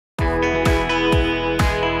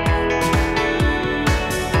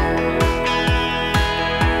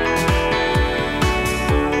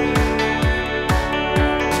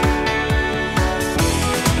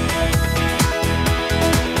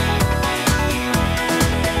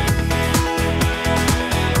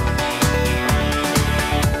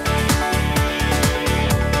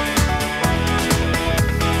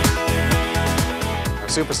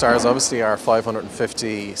superstars obviously are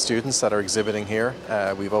 550 students that are exhibiting here.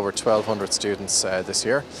 We've over 1,200 students this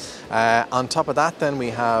year. On top of that then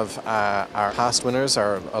we have our past winners.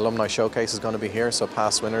 Our alumni showcase is going to be here, so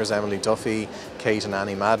past winners Emily Duffy, Kate and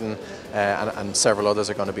Annie Madden and several others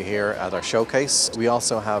are going to be here at our showcase. We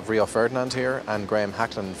also have Rio Ferdinand here and Graham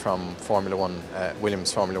Hackland from Formula One,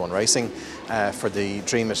 Williams Formula One Racing for the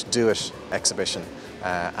Dream It, Do It exhibition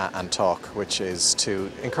and talk, which is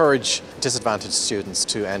to encourage disadvantaged students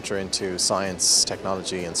to enter into science,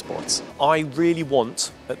 technology and sports. I really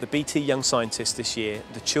want, at the BT Young Scientist this year,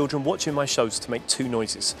 the children watching my shows to make two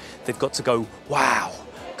noises. They've got to go, wow,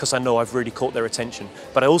 because I know I've really caught their attention.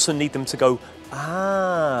 But I also need them to go,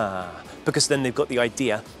 ah, because then they've got the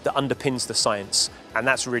idea that underpins the science. And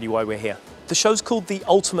that's really why we're here. The show's called the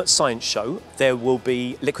Ultimate Science Show. There will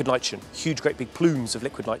be liquid nitrogen, huge great big plumes of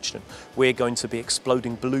liquid nitrogen. We're going to be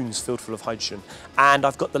exploding balloons filled full of hydrogen. And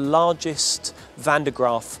I've got the largest Van de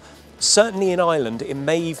Graaff, certainly in Ireland. It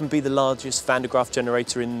may even be the largest Van de Graaff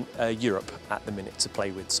generator in Europe at the minute to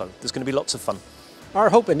play with. So there's going to be lots of fun. Our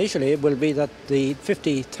hope initially will be that the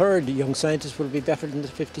 53rd Young Scientist will be better than the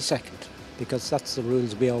 52nd, because that's the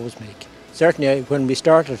rules we always make. Certainly when we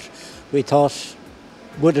started, we thought,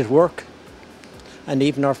 would it work? And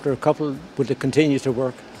even after a couple, would it continue to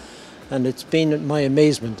work? And it's been my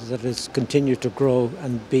amazement that it's continued to grow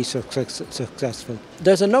and be successful.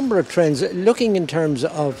 There's a number of trends, looking in terms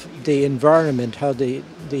of the environment, how the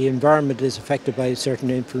environment is affected by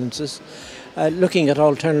certain influences, looking at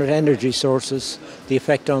alternate energy sources, the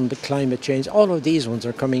effect on the climate change. All of these ones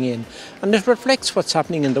are coming in. And it reflects what's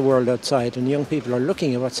happening in the world outside, and young people are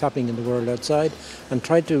looking at what's happening in the world outside and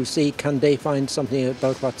try to see, can they find something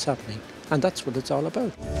about what's happening? And that's what it's all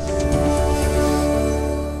about.